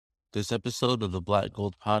This episode of the Black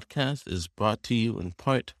Gold Podcast is brought to you in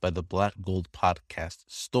part by the Black Gold Podcast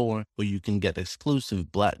store, where you can get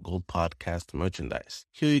exclusive Black Gold Podcast merchandise.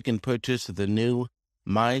 Here you can purchase the new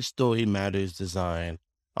My Story Matters design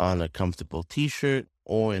on a comfortable t-shirt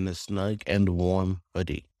or in a snug and warm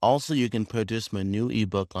hoodie. Also, you can purchase my new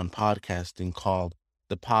ebook on podcasting called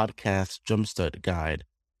The Podcast Jumpstart Guide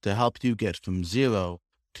to help you get from zero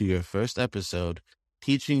to your first episode,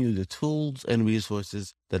 teaching you the tools and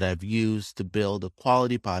resources that I've used to build a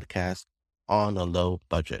quality podcast on a low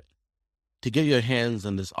budget. To get your hands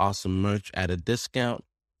on this awesome merch at a discount,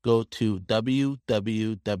 go to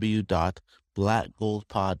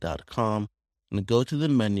www.blackgoldpod.com and go to the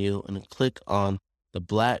menu and click on the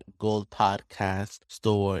Black Gold Podcast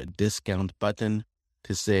Store discount button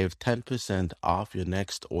to save 10% off your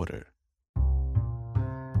next order.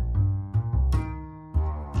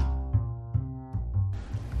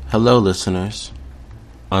 Hello, listeners.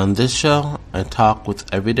 On this show, I talk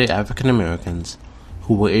with everyday African Americans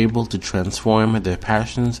who were able to transform their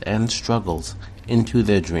passions and struggles into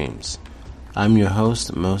their dreams. I'm your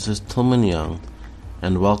host, Moses Tillman Young,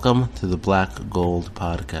 and welcome to the Black Gold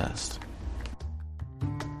Podcast.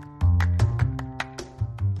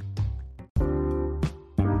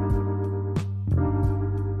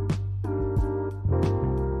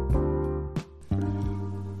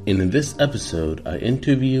 In this episode, I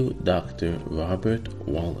interview Dr. Robert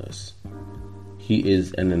Wallace. He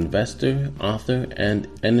is an investor, author, and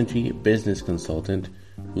energy business consultant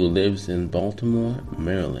who lives in Baltimore,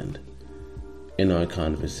 Maryland. In our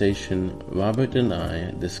conversation, Robert and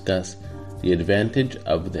I discuss the advantage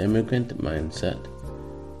of the immigrant mindset,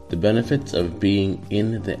 the benefits of being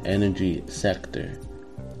in the energy sector,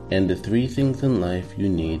 and the 3 things in life you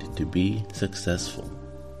need to be successful.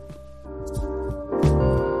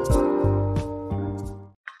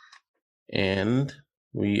 And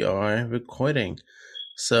we are recording.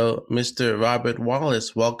 So, Mr. Robert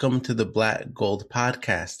Wallace, welcome to the Black Gold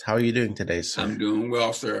Podcast. How are you doing today, sir? I'm doing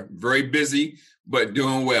well, sir. Very busy, but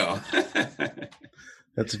doing well.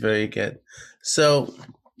 That's very good. So,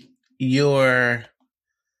 your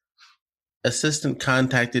assistant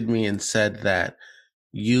contacted me and said that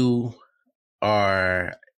you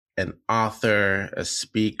are an author, a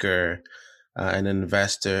speaker, an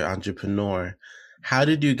investor, entrepreneur. How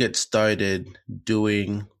did you get started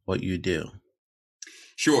doing what you do?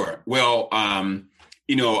 Sure. Well, I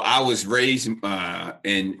was raised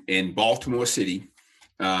in Baltimore City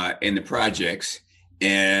in the projects,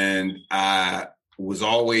 and I was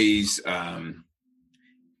always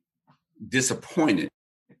disappointed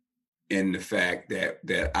in the fact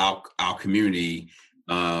that our community,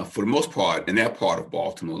 for the most part, in that part of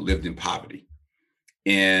Baltimore, lived in poverty.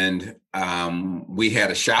 And we had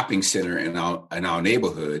a shopping center in our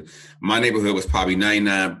neighborhood. My neighborhood was probably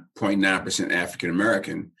 99.9% African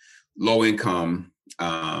American, low income,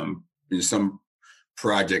 in some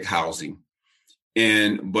project housing.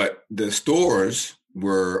 But the stores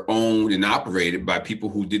were owned and operated by people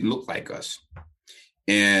who didn't look like us.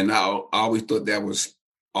 And I always thought that was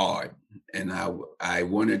odd. And I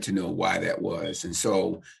wanted to know why that was. And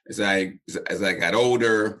so as I got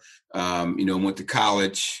older, went to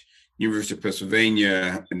college, University of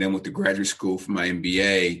Pennsylvania, and then went to graduate school for my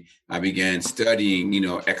MBA, I began studying,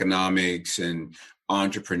 economics and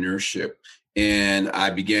entrepreneurship. And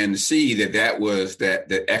I began to see that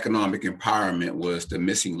economic empowerment was the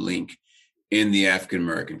missing link in the African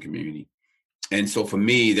American community. And so for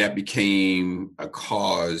me, that became a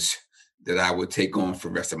cause that I would take on for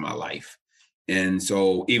the rest of my life. And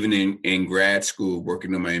so even in grad school,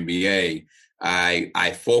 working on my MBA,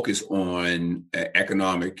 I focus on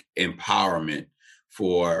economic empowerment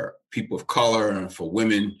for people of color and for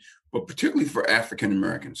women, but particularly for African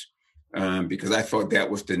Americans, because I thought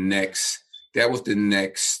that was the next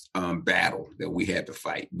battle that we had to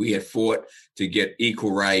fight. We had fought to get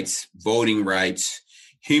equal rights, voting rights,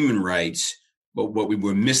 human rights, but what we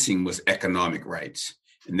were missing was economic rights.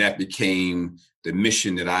 And that became the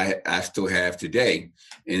mission that I still have today,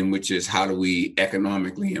 and which is how do we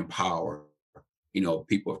economically empower,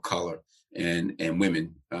 people of color and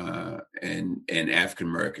women and African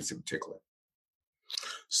Americans in particular.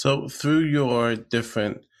 So through your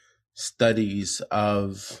different studies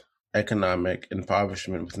of economic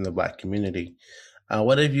impoverishment within the Black community,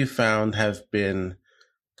 what have you found have been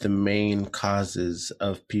the main causes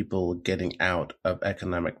of people getting out of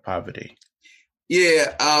economic poverty?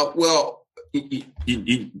 Yeah, well, you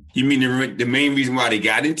mean the main reason why they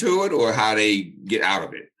got into it, or how they get out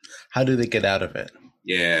of it? How do they get out of it?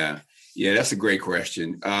 Yeah, that's a great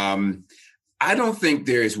question. I don't think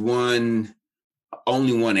there is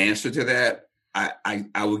only one answer to that.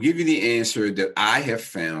 I will give you the answer that I have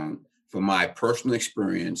found from my personal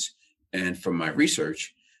experience and from my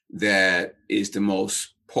research that is the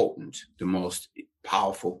most potent, the most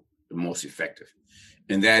powerful, the most effective.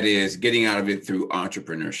 And that is getting out of it through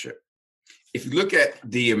entrepreneurship. If you look at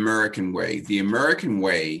the American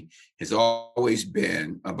way has always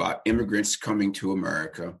been about immigrants coming to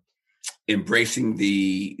America, embracing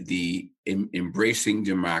embracing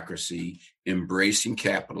democracy, embracing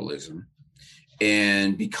capitalism,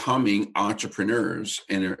 and becoming entrepreneurs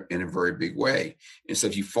in a very big way. And so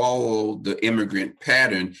if you follow the immigrant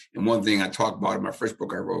pattern, and one thing I talk about in my first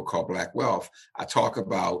book I wrote called Black Wealth, I talk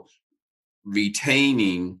about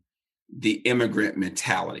retaining the immigrant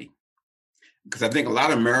mentality. Because I think a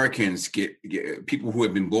lot of Americans get people who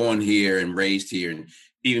have been born here and raised here, and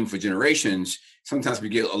even for generations, sometimes we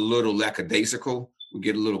get a little lackadaisical, we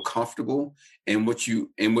get a little comfortable. And what you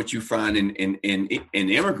find in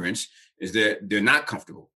immigrants is that they're not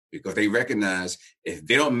comfortable because they recognize if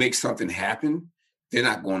they don't make something happen, they're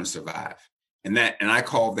not going to survive. And I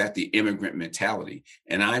call that the immigrant mentality.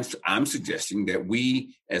 And I'm suggesting that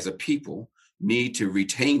we as a people need to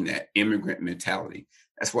retain that immigrant mentality.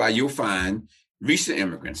 That's why you'll find recent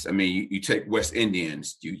immigrants. I mean, you take West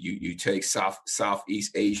Indians, you take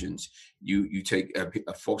Southeast Asians, you take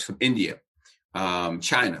folks from India,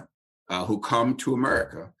 China, who come to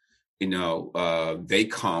America. They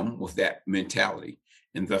come with that mentality,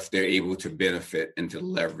 and thus they're able to benefit and to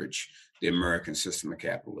leverage the American system of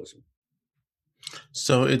capitalism.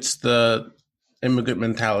 So it's the immigrant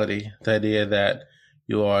mentality, the idea that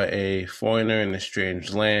you are a foreigner in a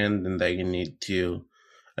strange land and that you need to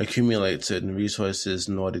accumulate certain resources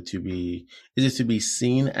in order to be, is it to be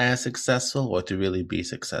seen as successful or to really be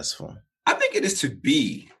successful? I think it is to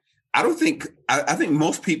be. I think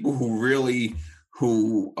most people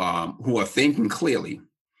who are thinking clearly,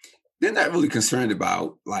 they're not really concerned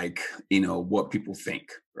about what people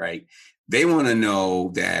think, right? They want to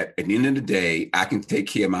know that at the end of the day, I can take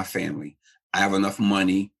care of my family. I have enough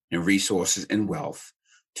money and resources and wealth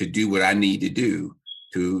to do what I need to do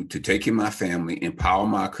to take care of my family, empower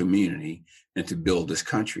my community, and to build this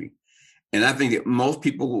country. And I think that most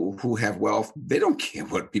people who have wealth, they don't care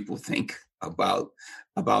what people think about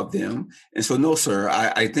them. And so, no, sir,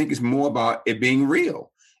 I think it's more about it being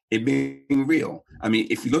real. It being real. I mean,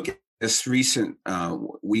 if you look at this recent,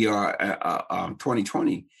 we are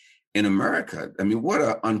 2020 in America. I mean, what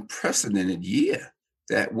an unprecedented year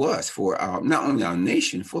that was for not only our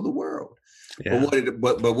nation, for the world. Yeah.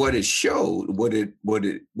 But what it showed, what it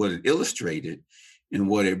illustrated, and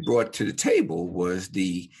what it brought to the table was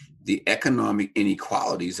the economic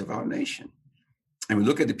inequalities of our nation. And we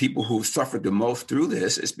look at the people who suffered the most through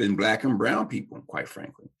this. It's been Black and brown people, quite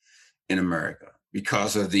frankly, in America,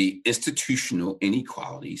 because of the institutional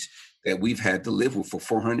inequalities that we've had to live with for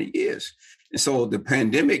 400 years. And so the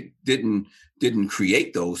pandemic didn't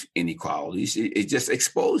create those inequalities. It just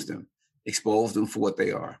exposed them for what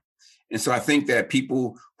they are. And so I think that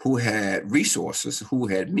people who had resources, who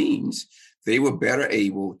had means, they were better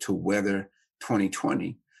able to weather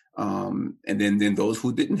 2020 and then those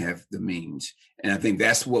who didn't have the means. And I think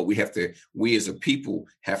that's what we as a people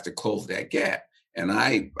have to close that gap. And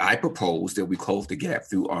I propose that we close the gap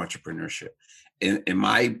through entrepreneurship. In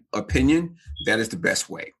my opinion, that is the best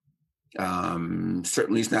way.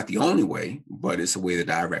 Certainly it's not the only way, but it's a way that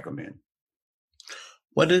I recommend.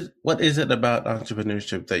 What is it about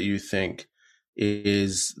entrepreneurship that you think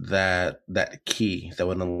is that key that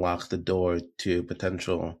would unlock the door to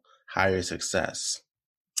potential higher success?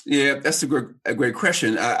 Yeah, that's a great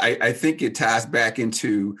question. I think it ties back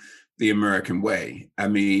into the American way. I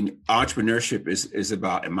mean, entrepreneurship is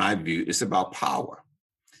about, in my view, it's about power.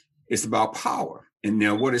 It's about power. And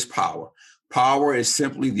now, what is power? Power is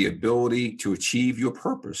simply the ability to achieve your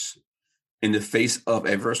purpose in the face of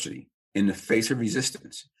adversity, in the face of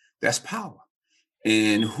resistance. That's power.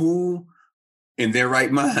 And who in their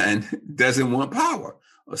right mind doesn't want power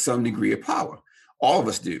or some degree of power? All of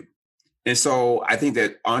us do. And so I think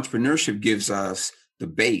that entrepreneurship gives us the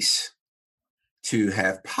base to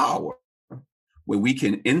have power where we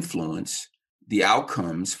can influence the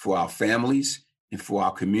outcomes for our families and for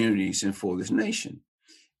our communities and for this nation.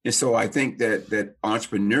 And so I think that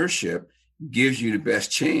entrepreneurship gives you the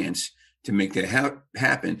best chance to make that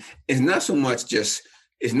happen. It's not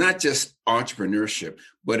just entrepreneurship,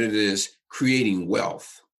 but it is creating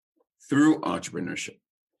wealth through entrepreneurship.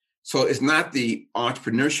 So it's not the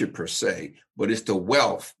entrepreneurship per se, but it's the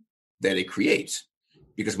wealth that it creates.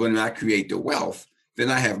 Because when I create the wealth, then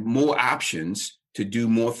I have more options to do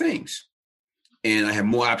more things. And I have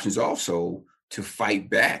more options also to fight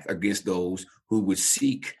back against those who would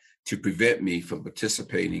seek to prevent me from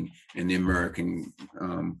participating in the American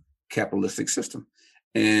capitalistic system.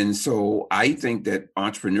 And so I think that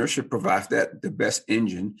entrepreneurship provides that the best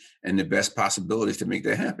engine and the best possibilities to make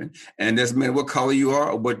that happen. And it doesn't matter what color you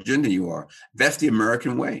are or what gender you are. That's the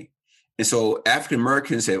American way. And so African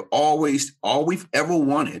Americans have always, all we've ever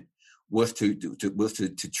wanted was to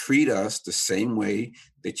treat us the same way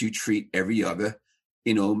that you treat every other,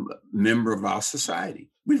 member of our society.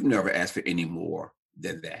 We've never asked for any more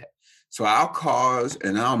than that. So our cause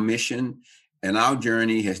and our mission and our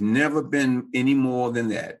journey has never been any more than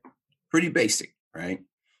that. Pretty basic, right?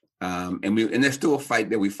 And there's still a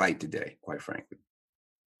fight that we fight today, quite frankly.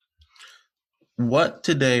 What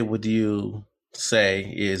today would you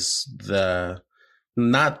say is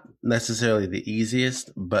not necessarily the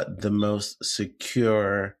easiest, but the most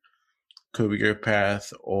secure career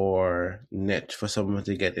path or niche for someone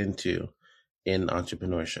to get into in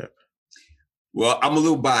entrepreneurship? Well, I'm a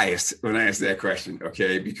little biased when I answer that question,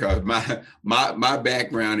 okay? Because my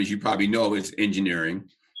background, as you probably know, is engineering.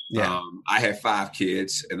 Yeah. I have 5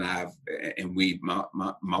 kids, and my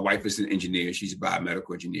wife is an engineer. She's a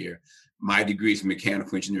biomedical engineer. My degree is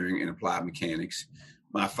mechanical engineering and applied mechanics.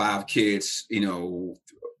 My 5 kids,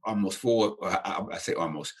 almost 4. I say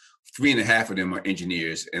almost 3.5 of them are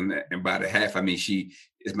engineers, and by the half, I mean she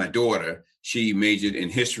is my daughter. She majored in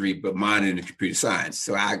history, but mine in computer science.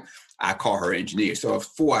 So I call her engineer. So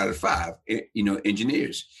 4 out of 5,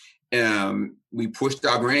 engineers. We pushed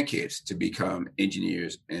our grandkids to become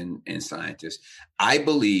engineers and scientists. I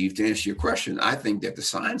believe, to answer your question, I think that the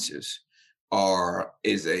sciences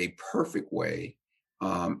is a perfect way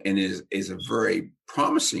and is a very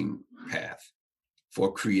promising path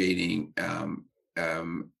for creating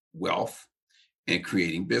wealth and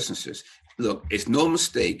creating businesses. Look, it's no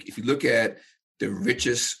mistake. If you look at the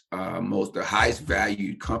richest, the highest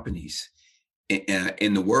valued companies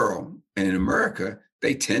in the world and in America,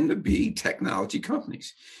 they tend to be technology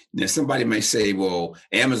companies. Now, somebody may say, well,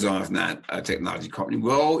 Amazon's not a technology company.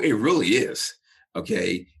 Well, it really is.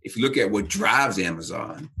 Okay. If you look at what drives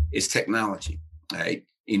Amazon, it's technology, right?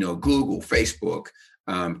 Google, Facebook,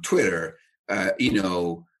 Twitter,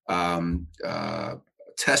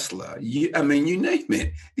 Tesla, you name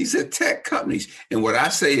it. These are tech companies. And what I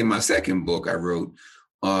say in my second book I wrote,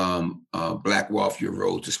 Black Wealth, Your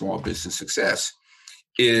Road to Small Business Success,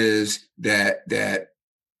 is that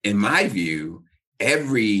in my view,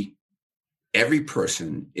 every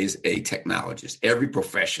person is a technologist. Every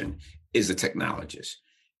profession is a technologist.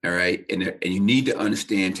 All right. And you need to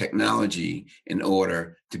understand technology in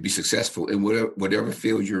order to be successful in whatever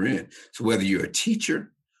field you're in. So whether you're a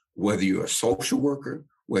teacher, whether you're a social worker,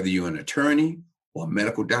 whether you're an attorney or a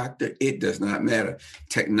medical doctor, it does not matter.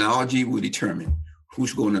 Technology will determine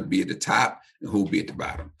who's going to be at the top and who will be at the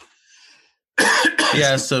bottom.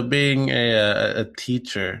 Yeah, so being a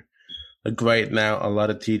teacher, right now, a lot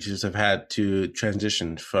of teachers have had to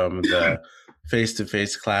transition from the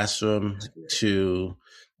face-to-face classroom to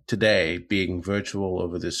today being virtual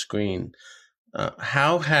over the screen.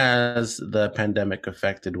 How has the pandemic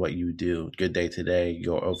affected what you do, your day-to-day,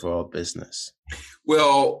 your overall business?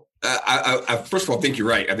 Well, I first of all, I think you're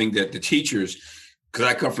right. I think that the teachers, because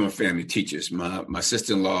I come from a family of teachers. My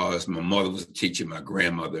sister-in-laws, my mother was a teacher, my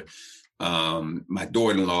grandmother, my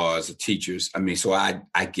daughter-in-law is a teacher. So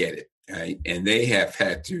I get it, right? And they have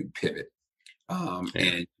had to pivot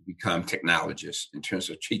and become technologists in terms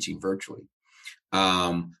of teaching virtually.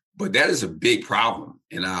 But that is a big problem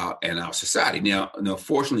in our society. Now,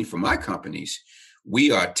 fortunately for my companies,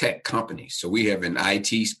 we are tech companies. So we have an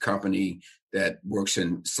IT company that works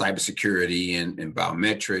in cybersecurity and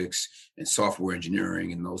biometrics and software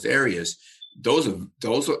engineering in those areas. Those are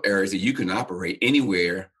areas that you can operate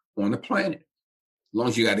anywhere on the planet. As long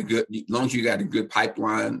as you got a good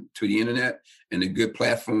pipeline to the internet and a good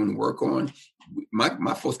platform to work on,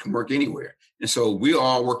 my folks can work anywhere. And so we're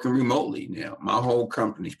all working remotely now. My whole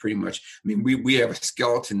company's pretty much, we have a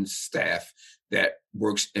skeleton staff that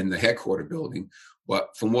works in the headquarter building,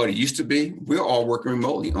 but from what it used to be, we're all working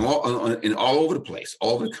remotely all over the place,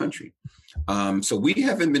 all over the country. So we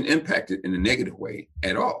haven't been impacted in a negative way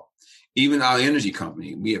at all. Even our energy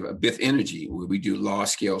company, we have a Bith Energy, where we do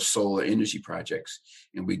large-scale solar energy projects,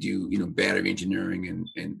 and we do battery engineering and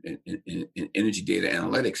energy data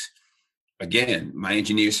analytics. Again, my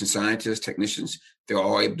engineers and scientists, technicians, they're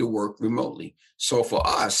all able to work remotely. So for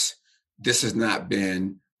us, this has not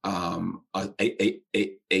been a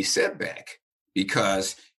setback,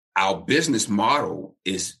 because our business model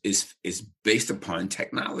is based upon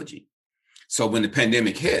technology. So when the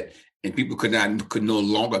pandemic hit and people could no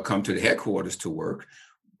longer come to the headquarters to work,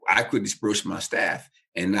 I could disperse my staff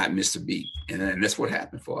and not miss a beat. And that's what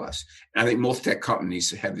happened for us. And I think most tech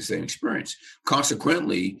companies have the same experience.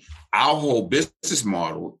 Consequently, our whole business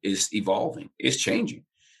model is evolving, it's changing.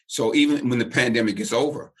 So even when the pandemic is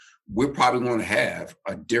over, we're probably going to have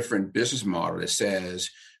a different business model that says,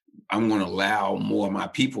 I'm going to allow more of my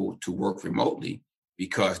people to work remotely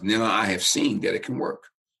because now I have seen that it can work,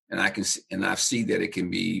 and I see that it can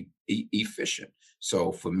be efficient.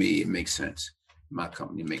 So for me, it makes sense. My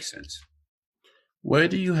company makes sense. Where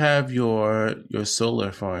do you have your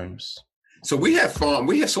solar farms? So we have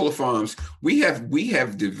solar farms. We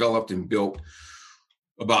have developed and built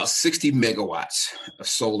about 60 megawatts of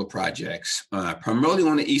solar projects, primarily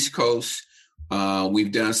on the East Coast.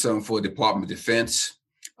 We've done some for the Department of Defense.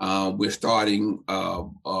 We're starting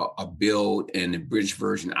a build in the British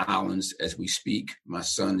Virgin Islands as we speak. My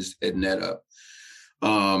son is heading that up.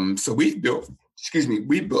 So we've built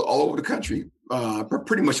all over the country,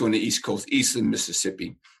 pretty much on the East Coast, eastern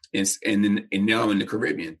Mississippi, and now in the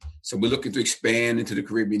Caribbean. So we're looking to expand into the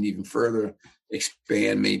Caribbean even further,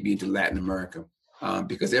 expand maybe into Latin America,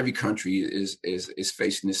 because every country is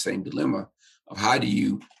facing the same dilemma of how do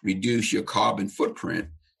you reduce your carbon footprint.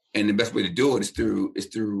 And the best way to do it is through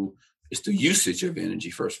usage of energy.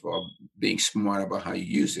 First of all, being smart about how you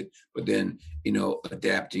use it, but then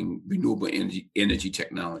adapting renewable energy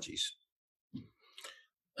technologies.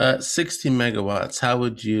 60 megawatts. How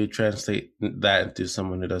would you translate that into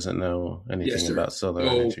someone who doesn't know anything about solar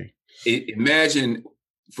energy? Imagine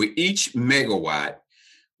for each megawatt,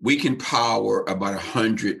 we can power about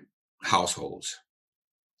 100 households,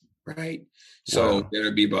 right? So there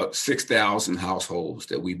would be about 6,000 households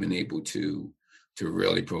that we've been able to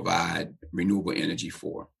really provide renewable energy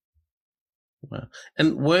for. Wow.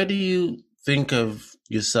 And where do you think of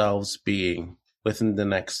yourselves being within the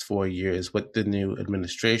next 4 years with the new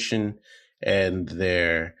administration and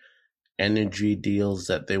their energy deals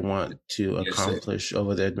that they want to accomplish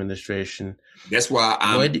over the administration? That's why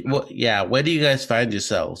where do you guys find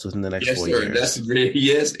yourselves within the next 4 years?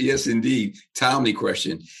 That's yes, indeed. Timely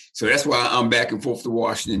question. So that's why I'm back and forth to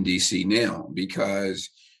Washington, D.C. now, because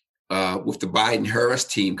with the Biden-Harris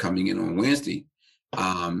team coming in on Wednesday,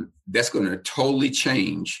 that's going to totally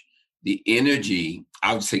change the energy.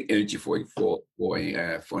 I would say energy for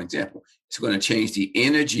example. It's going to change the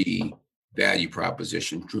energy value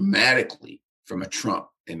proposition dramatically from a Trump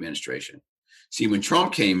administration. See, when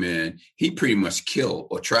Trump came in, he pretty much killed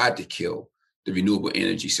or tried to kill the renewable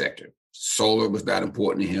energy sector. Solar was not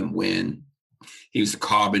important to him. Wind. He was a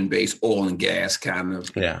carbon-based oil and gas kind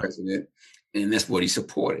of president, and that's what he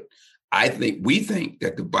supported. We think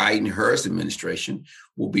that the Biden-Harris administration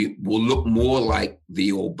will look more like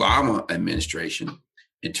the Obama administration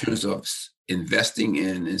in terms of investing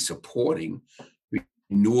in and supporting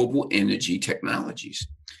renewable energy technologies.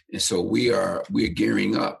 And so we're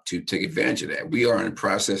gearing up to take advantage of that. We are in the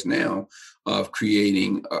process now of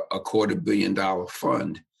creating a $250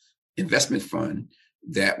 million investment fund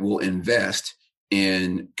that will invest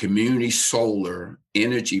in community solar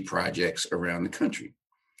energy projects around the country.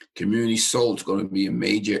 Community solar is going to be a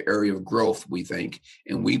major area of growth, we think,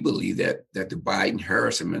 and we believe that the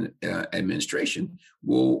Biden-Harris administration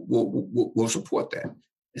will support that.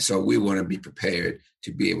 And so we want to be prepared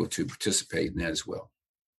to be able to participate in that as well.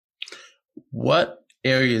 What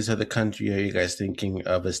areas of the country are you guys thinking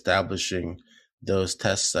of establishing those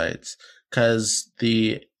test sites? Because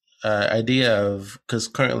the because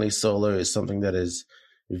currently solar is something that is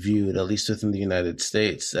viewed, at least within the United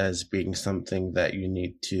States, as being something that you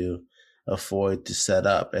need to afford to set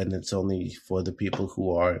up, and it's only for the people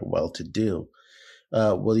who are well-to-do.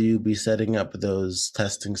 Will you be setting up those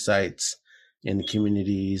testing sites in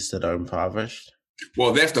communities that are impoverished?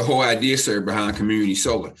 Well, that's the whole idea, sir, behind community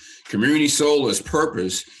solar. Community solar's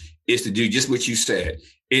purpose is to do just what you said.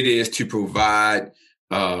 It is to provide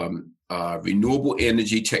renewable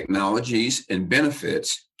energy technologies and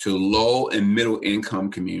benefits to low and middle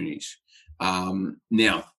income communities.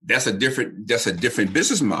 Now, that's a different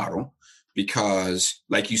business model because,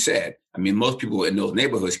 like you said, I mean, most people in those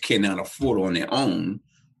neighborhoods cannot afford on their own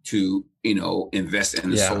to, invest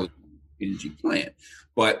in a solar energy plant.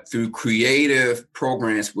 But through creative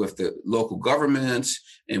programs with the local governments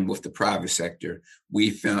and with the private sector,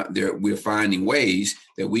 we're finding ways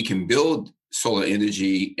that we can build solar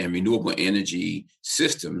energy and renewable energy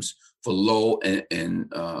systems for low and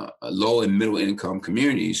middle income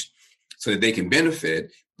communities so that they can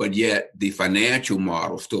benefit, but yet the financial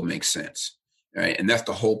model still makes sense. Right? And that's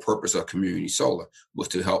the whole purpose of community solar, was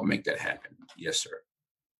to help make that happen. Yes, sir.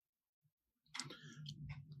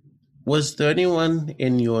 Was there anyone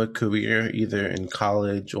in your career, either in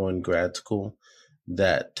college or in grad school,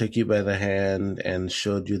 that took you by the hand and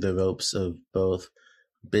showed you the ropes of both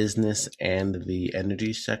business and the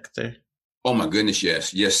energy sector? Oh my goodness,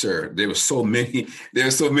 yes, yes, sir. There were so many. There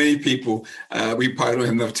were so many people. We probably don't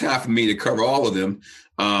have enough time for me to cover all of them.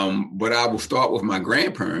 But I will start with my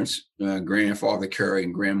grandparents, grandfather Curry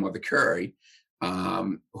and grandmother Curry,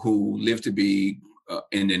 who lived to be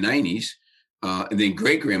in their 90s, and then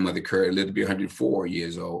great grandmother Curry lived to be 104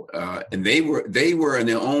 years old. And they were in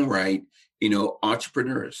their own right,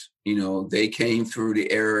 entrepreneurs. They came through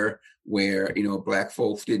the era where Black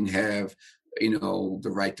folks didn't have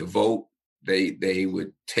the right to vote. They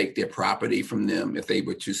would take their property from them if they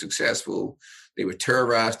were too successful. They would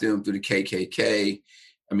terrorize them through the KKK.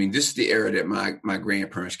 I mean, this is the era that my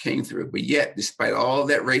grandparents came through. But yet, despite all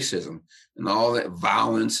that racism and all that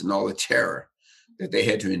violence and all the terror that they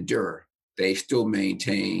had to endure, they still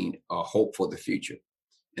maintain a hope for the future.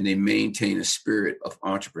 And they maintain a spirit of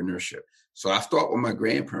entrepreneurship. So I start with my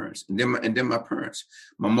grandparents and then my parents.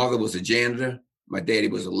 My mother was a janitor. My daddy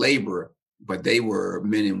was a laborer. But they were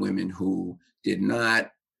men and women who did not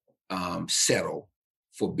settle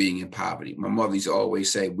for being in poverty. My mother used to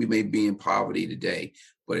always say, we may be in poverty today,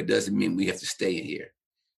 but it doesn't mean we have to stay here.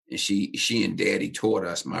 And she and daddy taught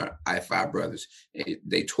us, I have 5 brothers,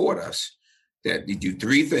 they taught us that you do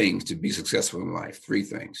 3 things to be successful in life, 3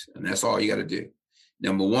 things. And that's all you got to do.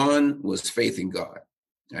 Number 1 was faith in God,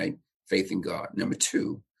 right? Faith in God. Number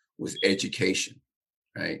 2 was education,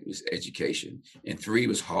 right? It was education. And 3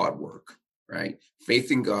 was hard work. Right?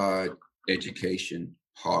 Faith in God, education,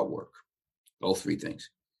 hard work. Those 3 things.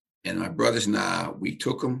 And my brothers and I, we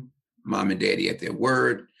took them, mom and daddy, at their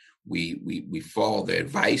word. We followed their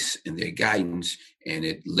advice and their guidance, and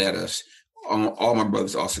it led us. All my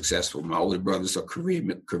brothers are successful. My older brothers are career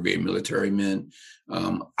military men.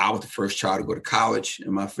 I was the first child to go to college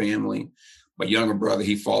in my family. My younger brother,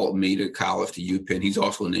 he followed me to college, to UPenn. He's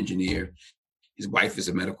also an engineer. His wife is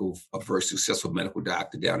a very successful medical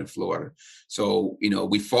doctor down in Florida. So,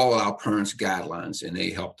 we followed our parents' guidelines, and they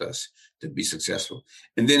helped us to be successful.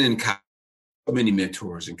 And then in college, so many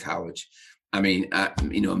mentors in college. I mean,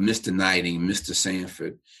 Mr. Knighting, Mr.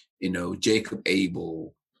 Sanford, Jacob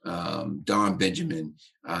Abel, Don Benjamin.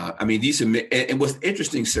 I mean, these are, and what's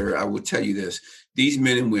interesting, sir, I will tell you this, these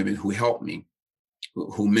men and women who helped me,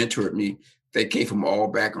 who mentored me, they came from all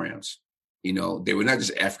backgrounds. They were not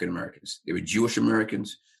just African Americans. They were Jewish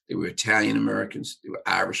Americans. They were Italian Americans. They were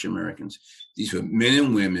Irish Americans. These were men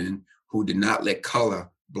and women who did not let color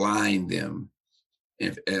blind them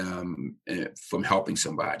from helping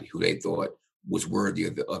somebody who they thought was worthy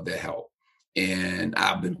of their help. And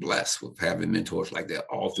I've been blessed with having mentors like that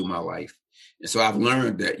all through my life. And so I've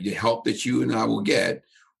learned that the help that you and I will get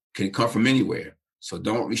can come from anywhere. So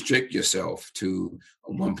don't restrict yourself to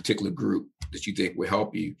one particular group that you think will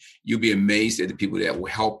help you. You'll be amazed at the people that will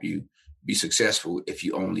help you be successful if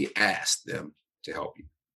you only ask them to help you.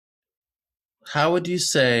 How would you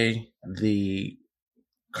say the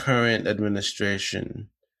current administration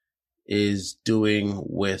is doing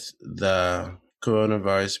with the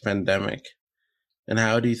coronavirus pandemic? And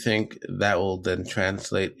how do you think that will then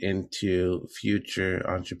translate into future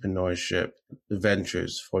entrepreneurship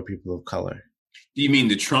ventures for people of color? Do you mean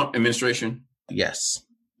the Trump administration? Yes.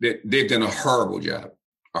 They've done a horrible job.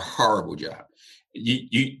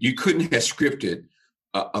 You couldn't have scripted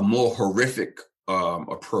a more horrific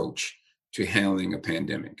approach to handling a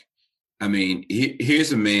pandemic. I mean,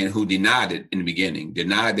 here's a man who denied it in the beginning,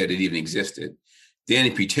 denied that it even existed. Then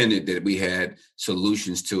he pretended that we had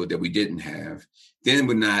solutions to it that we didn't have. Then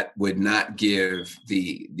would not give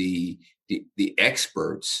the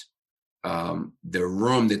experts the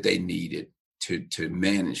room that they needed to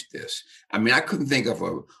manage this. I mean, I couldn't think of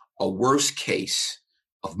a worse case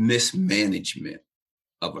of mismanagement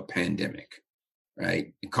of a pandemic,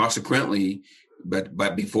 right? And consequently,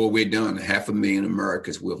 but before we're done, 500,000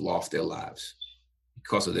 Americans will have lost their lives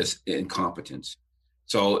because of this incompetence.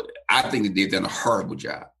 So I think that they've done a horrible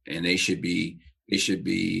job, and they should be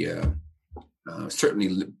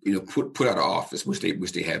certainly put out of office, which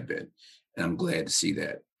they have been, and I'm glad to see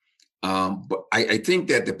that. But I think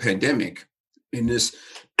that the pandemic in this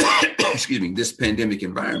this pandemic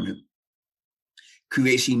environment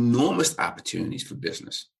creates enormous opportunities for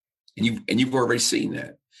business, and you've already seen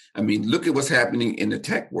that. I mean, look at what's happening in the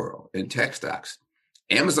tech world, in tech stocks.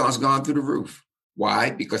 Amazon's gone through the roof. Why?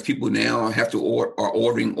 Because people now have to are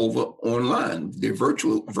ordering over online, their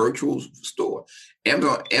virtual store.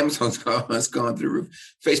 Amazon's gone through the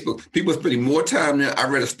roof. Facebook, people are spending more time now. I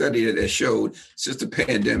read a study that showed since the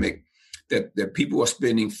pandemic that people are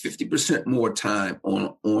spending 50% more time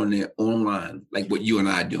on their online, like what you and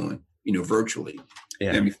I are doing, virtually,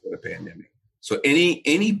 than before the pandemic. So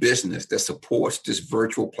any business that supports this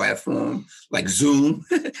virtual platform like Zoom,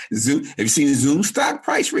 Zoom. Have you seen the Zoom stock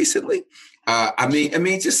price recently? I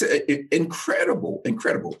mean, just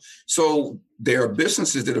incredible. So there are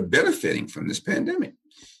businesses that are benefiting from this pandemic.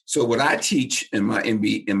 So what I teach in my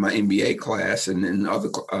MBA class and in other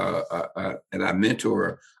and I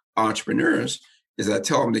mentor entrepreneurs is I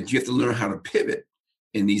tell them that you have to learn how to pivot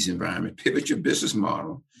in these environments, pivot your business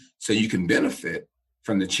model so you can benefit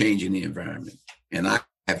from the change in the environment. And I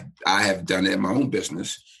have done it in my own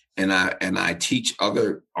business, and I teach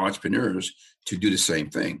other entrepreneurs to do the same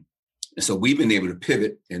thing. And so we've been able to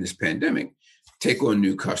pivot in this pandemic, take on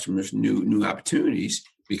new customers, new opportunities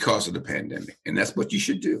because of the pandemic. And that's what you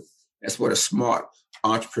should do. That's what a smart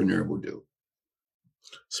entrepreneur will do.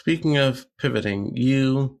 Speaking of pivoting,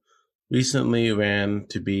 you recently ran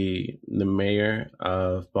to be the mayor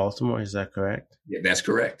of Baltimore. Is that correct? Yeah, that's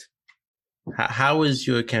correct. How was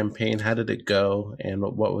your campaign? How did it go? And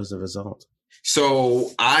what was the result?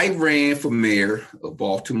 So I ran for mayor of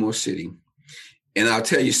Baltimore City. And I'll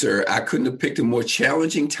tell you, sir, I couldn't have picked a more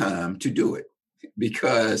challenging time to do it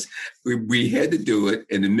because we had to do it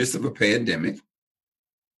in the midst of a pandemic.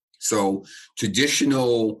 So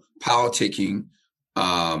traditional politicking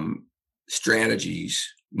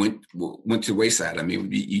strategies went to the wayside. I mean,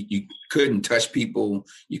 you couldn't touch people.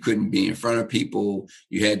 You couldn't be in front of people.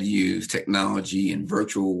 You had to use technology and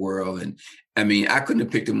virtual world. And I mean, I couldn't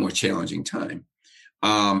have picked a more challenging time.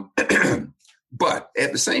 But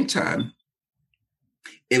at the same time,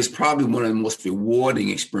 it was probably one of the most rewarding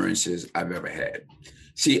experiences I've ever had.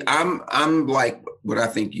 See, I'm like what I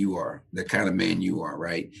think you are, the kind of man you are,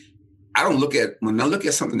 right? When I look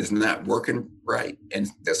at something that's not working right and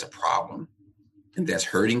there's a problem and that's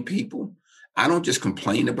hurting people, I don't just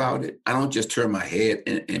complain about it. I don't just turn my head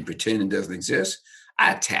and pretend it doesn't exist.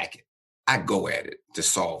 I attack it. I go at it to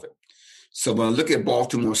solve it. So when I look at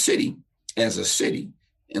Baltimore City as a city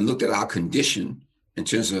and looked at our condition in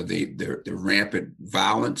terms of the rampant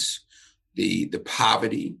violence, the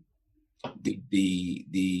poverty,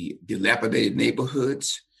 the dilapidated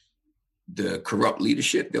neighborhoods, the corrupt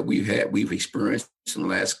leadership that we've experienced in the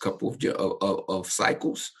last couple of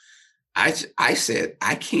cycles, I said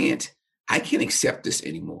I can't accept this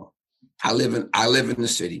anymore. I live in the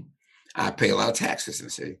city. I pay a lot of taxes in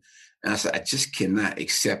the city, and I said I just cannot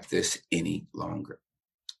accept this any longer.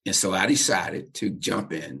 And so I decided to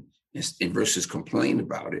jump in and versus complain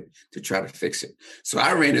about it to try to fix it. So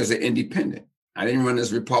I ran as an independent. I didn't run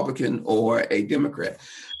as a Republican or a Democrat.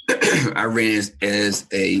 I ran as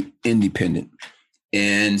a independent.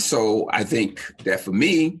 And so I think that for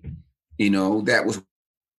me, that was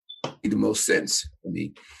the most sense for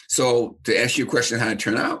me. So to answer your question, how it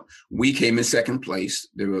turned out, we came in second place.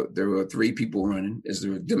 There were three people running. As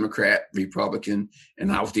the Democrat, Republican,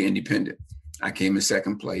 and I was the independent. I came in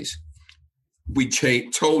second place. We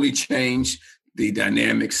totally changed the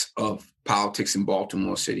dynamics of politics in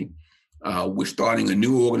Baltimore City. We're starting a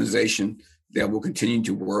new organization that will continue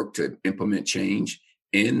to work to implement change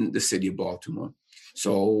in the city of Baltimore.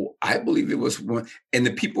 So I believe it was one, and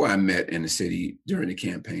the people I met in the city during the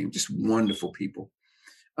campaign, just wonderful people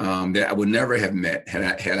that I would never have met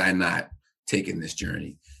had I not taken this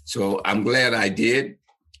journey. So I'm glad I did.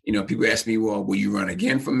 People ask me, well, will you run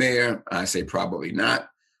again for mayor? I say probably not.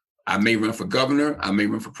 I may run for governor, I may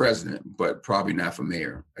run for president, but probably not for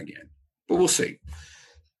mayor again. But we'll see.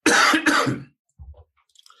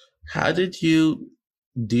 How did you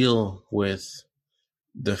deal with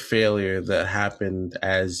the failure that happened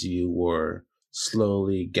as you were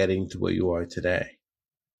slowly getting to where you are today?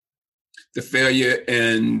 The failure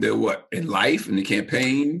in in life, in the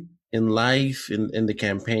campaign? In life, in the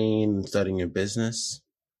campaign, starting your business?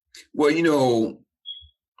 Well,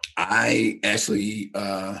 I actually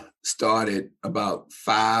started about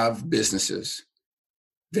 5 businesses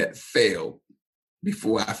that failed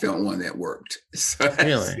before I found one that worked.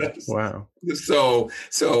 Really? Wow. So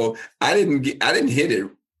I didn't hit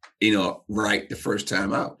it, right the first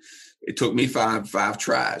time out. It took me five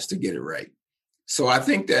tries to get it right. So I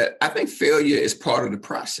think failure is part of the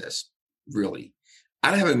process, really.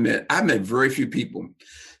 I've met very few people,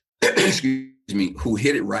 excuse me, who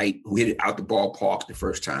hit it right, who hit it out the ballpark the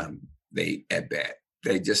first time they at bat.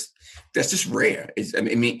 That's just rare.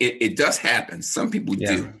 It does happen. Some people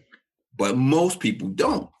do, but most people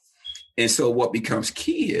don't. And so what becomes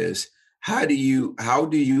key is how do you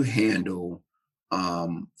handle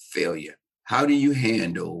failure? How do you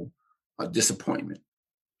handle disappointment?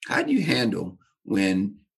 How do you handle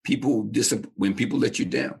when people let you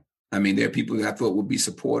down? I mean, there are people that I thought would be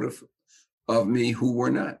supportive of me who were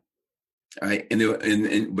not. Right.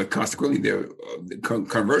 But consequently,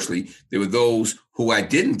 conversely, there were those who I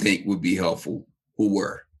didn't think would be helpful who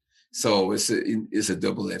were. So it's a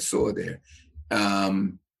double-edged sword there.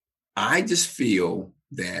 I just feel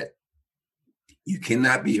that you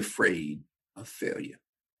cannot be afraid of failure.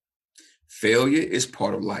 Failure is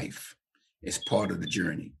part of life. It's part of the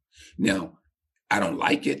journey. Now, I don't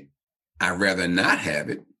like it. I'd rather not have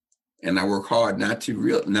it, and I work hard not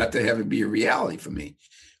to have it be a reality for me.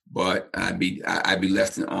 But I'd be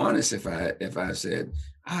less than honest if I said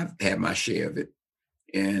I've had my share of it,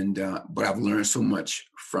 and but I've learned so much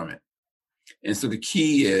from it. And so the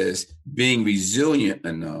key is being resilient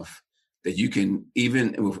enough that you can,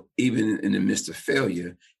 even in the midst of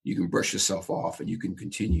failure, you can brush yourself off and you can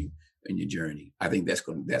continue in your journey. I think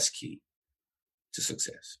that's key to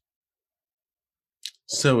success.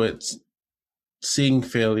 So it's seeing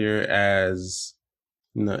failure as,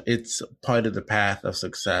 it's part of the path of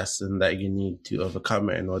success, and that you need to overcome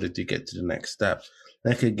it in order to get to the next step.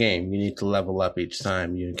 Like a game, you need to level up each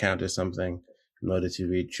time you encounter something in order to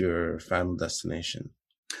reach your final destination.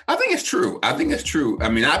 I think it's true. I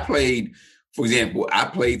mean, for example, I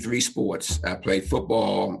played 3 sports. I played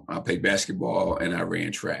football, I played basketball, and I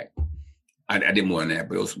ran track. I did more than that,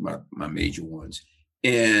 but those were my major ones.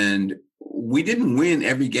 And we didn't win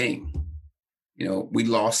every game. We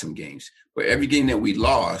lost some games, but every game that we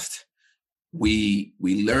lost, we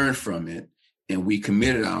learned from it and we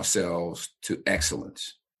committed ourselves to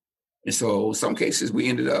excellence. And so in some cases we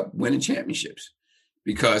ended up winning championships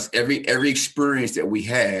because every experience that we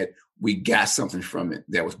had, we got something from it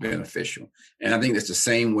that was beneficial. And I think that's the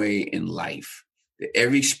same way in life, that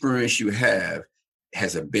every experience you have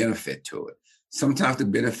has a benefit to it. Sometimes the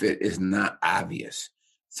benefit is not obvious.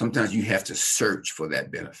 Sometimes you have to search for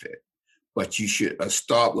that benefit. But you should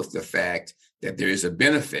start with the fact that there is a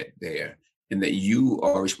benefit there and that you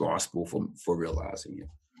are responsible for realizing it.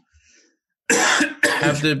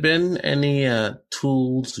 Have there been any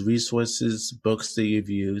tools, resources, books that you've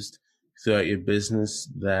used throughout your business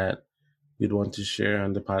that you'd want to share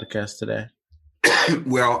on the podcast today?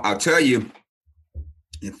 Well, I'll tell you,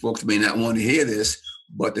 and folks may not want to hear this,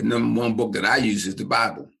 but the number one book that I use is the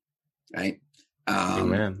Bible, right?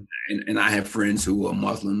 Amen. And I have friends who are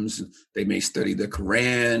Muslims. They may study the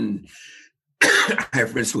Quran. I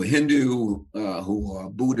have friends who are Hindu, who are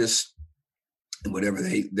Buddhist, and whatever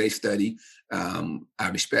they study. I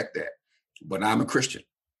respect that. But I'm a Christian.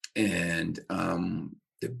 And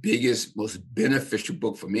the biggest, most beneficial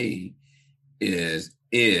book for me is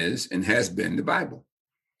and has been the Bible.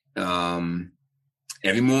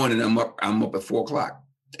 Every morning I'm up at 4:00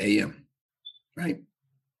 a.m., right?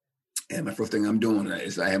 And my first thing I'm doing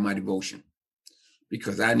is I have my devotion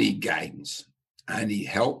because I need guidance. I need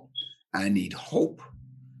help. I need hope.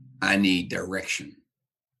 I need direction.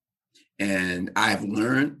 And I've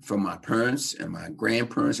learned from my parents and my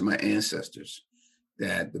grandparents and my ancestors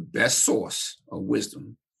that the best source of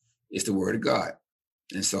wisdom is the Word of God.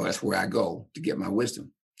 And so that's where I go to get my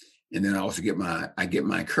wisdom. And then I also get my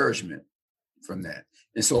encouragement from that.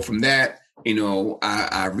 And so from that,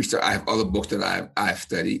 I research. I have other books that I've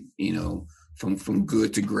studied. From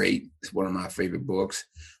Good to Great. It's one of my favorite books.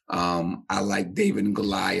 I like David and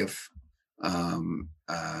Goliath. I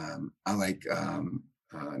like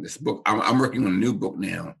this book. I'm working on a new book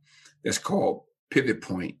now that's called Pivot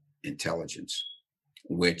Point Intelligence,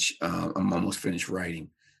 which I'm almost finished writing.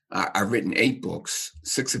 I've written 8 books.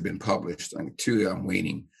 6 have been published. 2 I'm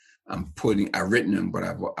waiting. I've written them, but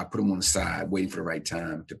I put them on the side, waiting for the right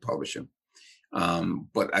time to publish them.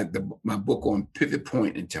 But my book on Pivot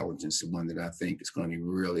Point Intelligence is one that I think is going to be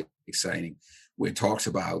really exciting, where it talks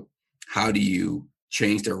about how do you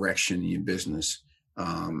change direction in your business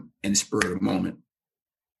in the spur of the moment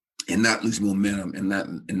and not lose momentum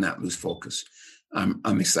and not lose focus.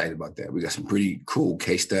 I'm excited about that. We got some pretty cool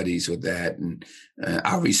case studies with that, and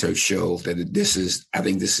our research shows that I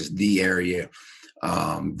think this is the area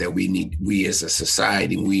that we as a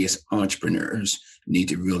society, we as entrepreneurs need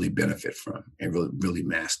to really benefit from and really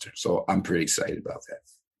master. So I'm pretty excited about that.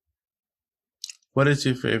 What is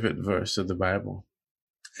your favorite verse of the Bible?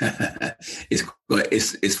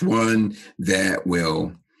 It's one that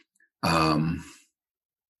will,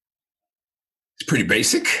 it's pretty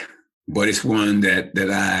basic, but it's one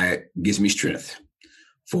that gives me strength.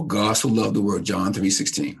 For God so loved the world, John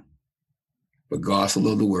 3:16. But God so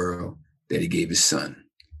loved the world that he gave his son,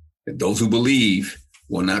 that those who believe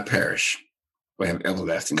will not perish, but have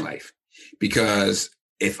everlasting life. Because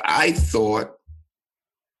if I thought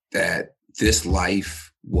that this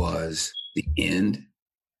life was the end,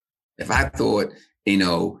 if I thought,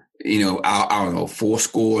 I don't know,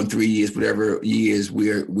 403 years, whatever years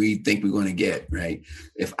we think we're going to get, right?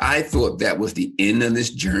 If I thought that was the end of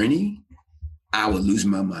this journey, I would lose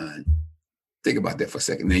my mind. Think about that for a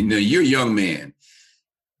second. Now, you're a young man,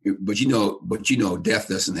 but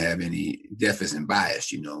death isn't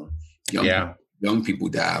biased. Young people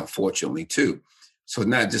die, unfortunately, too. So it's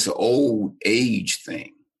not just an old age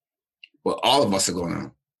thing, but all of us are going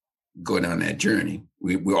to go down that journey.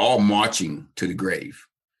 We're all marching to the grave.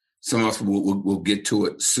 Some of us will get to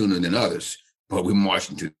it sooner than others, but we're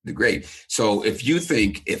marching to the grave. So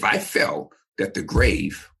if I felt that the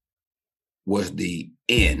grave was the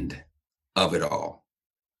end of it all,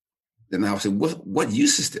 then I would say, what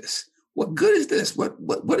use is this? What good is this?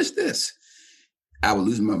 What is this? I would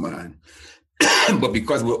lose my mind. But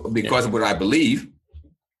because of what I believe,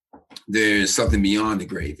 there's something beyond the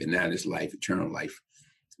grave, and that is life, eternal life.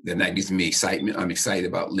 Then that gives me excitement. I'm excited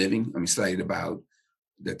about living. I'm excited about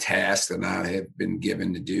the tasks that I have been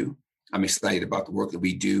given to do. I'm excited about the work that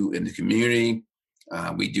we do in the community.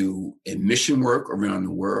 We do mission work around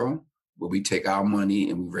the world, where we take our money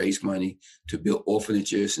and we raise money to build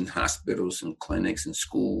orphanages and hospitals and clinics and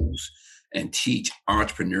schools and teach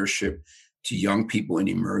entrepreneurship to young people in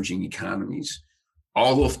emerging economies.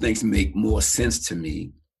 All those things make more sense to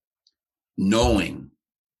me, knowing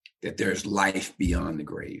that there's life beyond the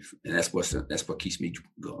grave. And that's what keeps me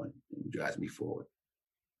going and drives me forward.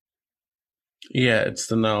 Yeah, it's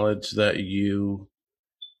the knowledge that you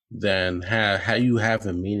then have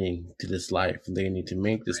a meaning to this life, and they need to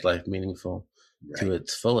make this life meaningful to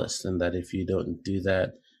its fullest. And that if you don't do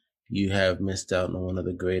that, you have missed out on one of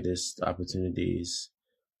the greatest opportunities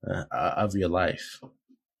of your life.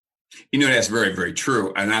 That's very, very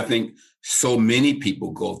true. And I think so many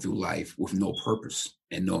people go through life with no purpose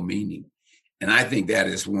and no meaning. And I think that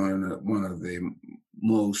is one of the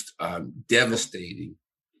most devastating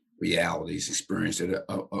realities, experience that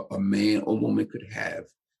a man or woman could have,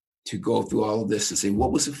 to go through all of this and say,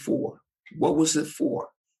 what was it for? What was it for?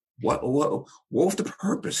 What was the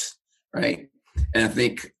purpose, right? And I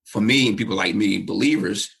think for me and people like me,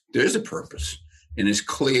 believers, there's a purpose, and it's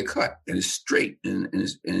clear cut, and it's straight, and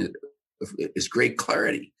it's great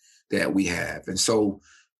clarity that we have. And so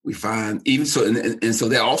we find even so, and so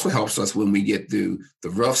that also helps us when we get through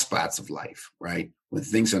the rough spots of life, right? When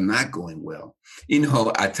things are not going well.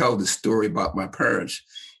 I tell the story about my parents,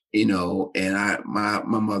 and my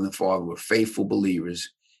mother and father were faithful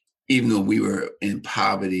believers, even though we were in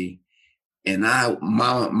poverty. And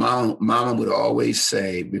mama would always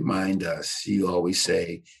remind us, she always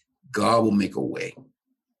say, God will make a way.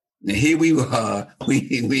 Now here we were,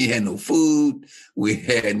 we had no food, we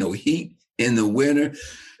had no heat in the winter.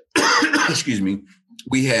 Excuse me.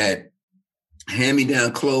 We had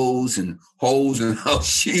hand-me-down clothes and holes in our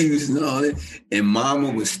shoes and all that. And mama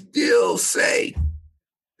would still say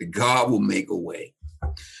that God will make a way.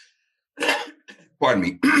 Pardon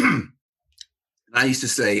me. I used to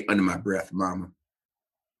say under my breath, Mama,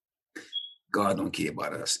 God don't care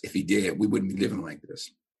about us. If he did, we wouldn't be living like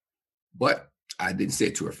this. But I didn't say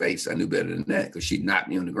it to her face. I knew better than that, because she knocked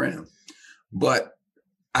me on the ground. But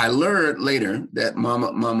I learned later that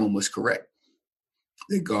Mama was correct,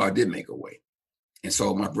 that God did make a way. And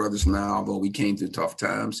so my brothers and I, although we came through tough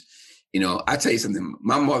times, I tell you something,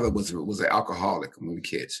 my mother was an alcoholic when we were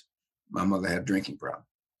kids. My mother had a drinking problem.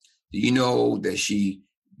 Do you know that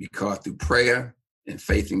because through prayer and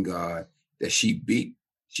faith in God, that she beat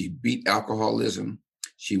alcoholism.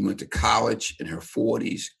 She went to college in her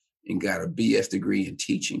 40s and got a BS degree in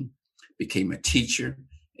teaching, became a teacher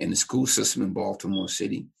in the school system in Baltimore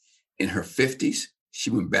City. In her 50s, she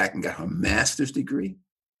went back and got her master's degree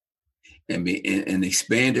and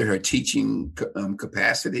expanded her teaching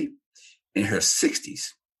capacity. In her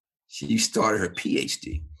 60s, she started her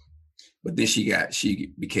PhD, but then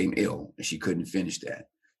she became ill and she couldn't finish that.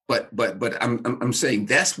 But I'm saying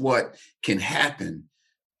that's what can happen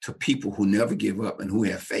to people who never give up and who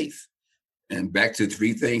have faith. And back to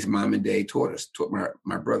 3 things Mom and Dad taught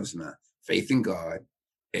my brothers and I: faith in God,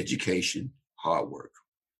 education, hard work.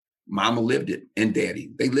 Mama lived it, and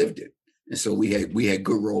Daddy, they lived it. And so we had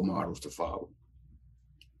good role models to follow.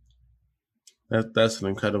 That's an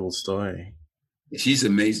incredible story. She's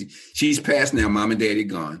amazing. She's passed now. Mom and Daddy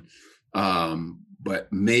gone. But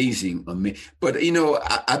amazing. But,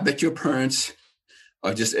 I bet your parents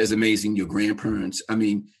are just as amazing, your grandparents. I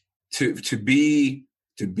mean, to be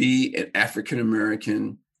an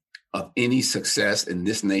African-American of any success in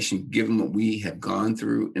this nation, given what we have gone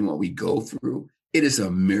through and what we go through, it is a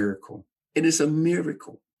miracle. It is a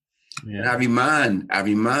miracle. Yeah. And I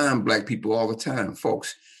remind Black people all the time,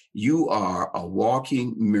 folks, you are a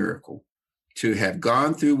walking miracle. to have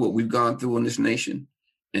gone through what we've gone through in this nation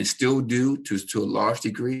and still do to a large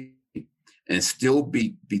degree and still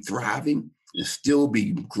be thriving and still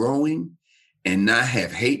be growing and not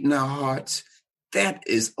have hate in our hearts, that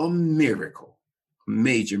is a miracle, a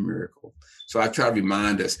major miracle. So I try to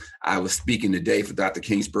remind us, I was speaking today for Dr.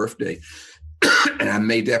 King's birthday, and I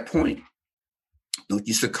made that point. Don't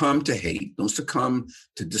you succumb to hate. Don't succumb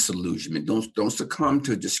to disillusionment. Don't succumb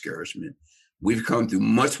to discouragement. We've come through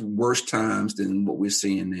much worse times than what we're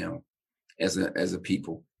seeing now as a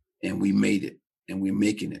people, and we made it, and we're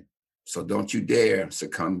making it. So don't you dare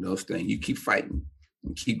succumb to those things. You keep fighting,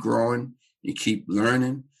 you keep growing, you keep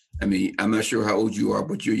learning. I mean, I'm not sure how old you are,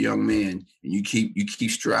 but you're a young man, and you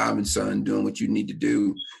keep striving, son, doing what you need to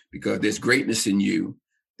do, because there's greatness in you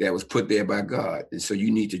that was put there by God, and so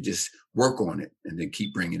you need to just work on it and then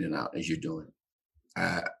keep bringing it out as you're doing it.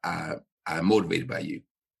 I'm motivated by you.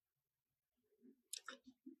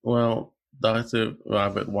 Well, Dr.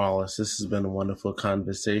 Robert Wallace, this has been a wonderful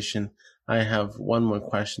conversation. I have one more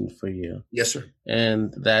question for you. Yes, sir.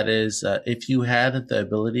 And that is, if you had the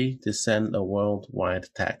ability to send a worldwide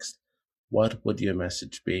text, what would your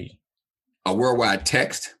message be? A worldwide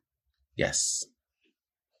text? Yes.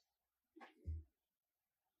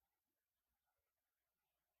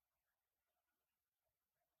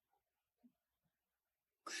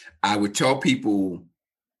 I would tell people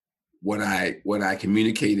what I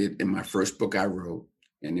communicated in my first book I wrote,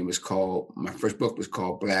 and my first book was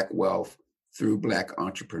called Black Wealth Through Black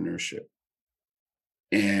Entrepreneurship.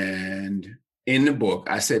 And in the book,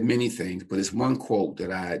 I said many things, but it's one quote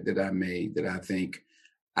that I made that I think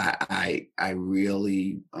I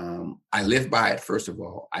really I live by it. First of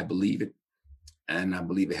all, I believe it, and I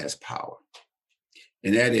believe it has power.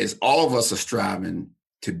 And that is, all of us are striving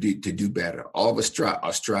to do better. All of us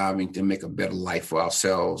are striving to make a better life for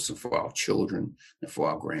ourselves and for our children and for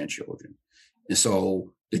our grandchildren. And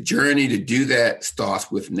so the journey to do that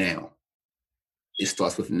starts with now. It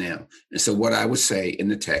starts with now. And so what I would say in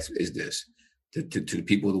the text is this, to the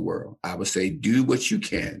people of the world. I would say, do what you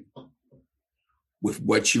can with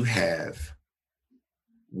what you have,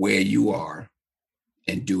 where you are,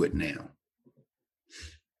 and do it now.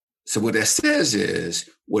 So what that says is,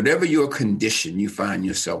 whatever your condition you find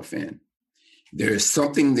yourself in, there is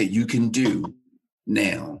something that you can do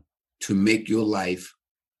now to make your life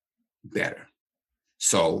better.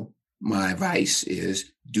 So my advice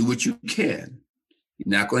is, do what you can.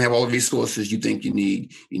 You're not going to have all the resources you think you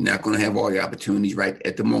need. You're not going to have all the opportunities right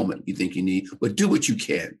at the moment you think you need, but do what you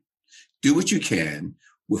can. Do what you can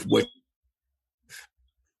with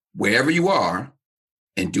wherever you are,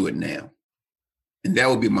 and do it now. And that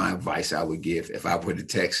would be my advice I would give if I were to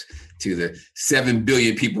text to the 7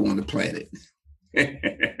 billion people on the planet. Yeah.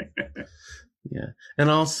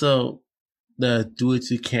 And also do what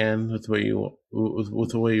you can with where you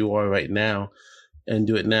are right now, and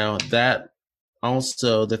do it now. That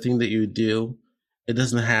also, the thing that you do, it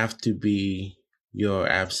doesn't have to be your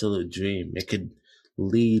absolute dream. It could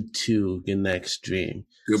lead to your next dream.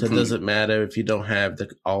 Good so point. It doesn't matter if you don't have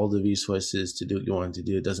all the resources to do what you want to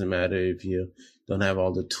do. It doesn't matter if you don't have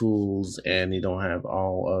all the tools and you don't have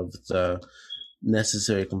all of the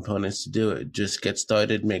necessary components to do it. Just get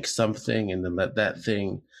started, make something, and then let that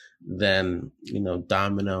thing then,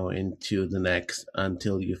 domino into the next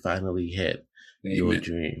until you finally hit Amen. Your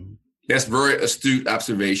dream. That's very astute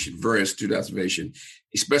observation,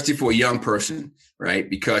 especially for a young person, right?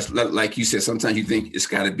 Because like you said, sometimes you think it's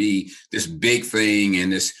got to be this big thing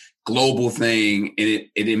and this global thing, and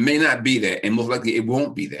it may not be that, and most likely it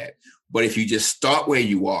won't be that. But if you just start where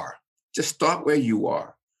you are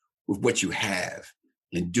with what you have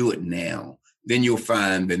and do it now, then you'll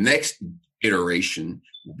find the next iteration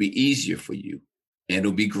will be easier for you. And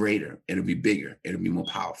it'll be greater, it'll be bigger, it'll be more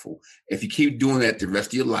powerful. If you keep doing that the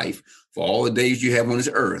rest of your life, for all the days you have on this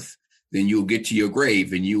earth, then you'll get to your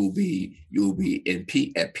grave and you'll be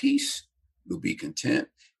at peace, you'll be content,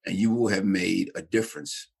 and you will have made a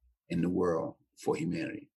difference in the world for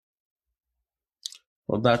humanity.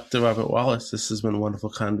 Well, Dr. Robert Wallace, this has been a wonderful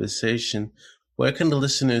conversation. Where can the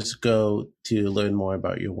listeners go to learn more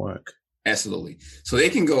about your work? Absolutely. So they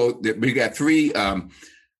can go, we got three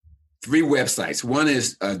websites. One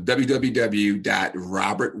is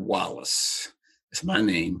www.robertwallace. That's my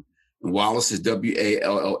name. And Wallace is Wallace.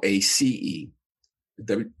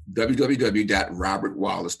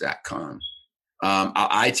 www.robertwallace.com.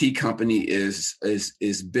 Our IT company is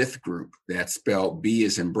Bith Group. That's spelled B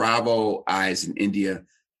as in Bravo, I as in India,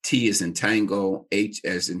 T as in Tango, H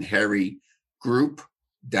as in Harry,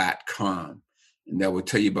 group.com. And that will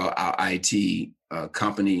tell you about our IT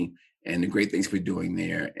company and the great things we're doing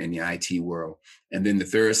there in the IT world. And then the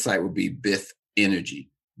third site will be Bith Energy.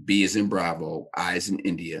 B as in Bravo, I as in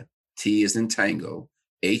India, T as in Tango,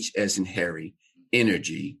 H as in Harry,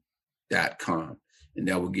 energy.com. And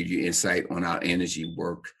that will give you insight on our energy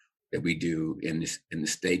work that we do in the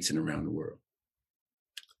States and around the world.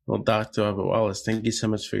 Well, Dr. Robert Wallace, thank you so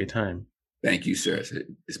much for your time. Thank you, sir.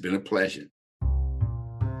 It's been a pleasure.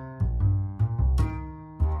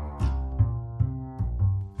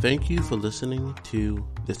 Thank you for listening to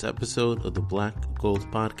this episode of the Black Gold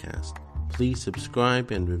Podcast. Please subscribe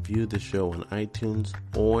and review the show on iTunes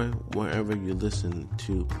or wherever you listen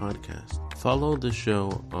to podcasts. Follow the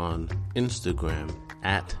show on Instagram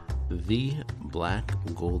at The Black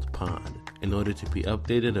Gold Pod in order to be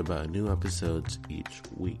updated about new episodes each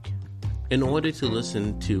week. In order to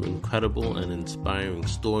listen to incredible and inspiring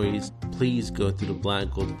stories, please go to the Black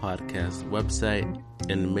Gold Podcast website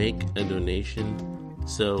and make a donation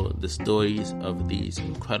so the stories of these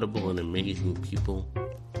incredible and amazing people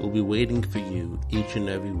will be waiting for you each and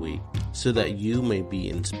every week so that you may be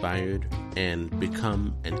inspired and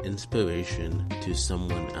become an inspiration to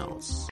someone else.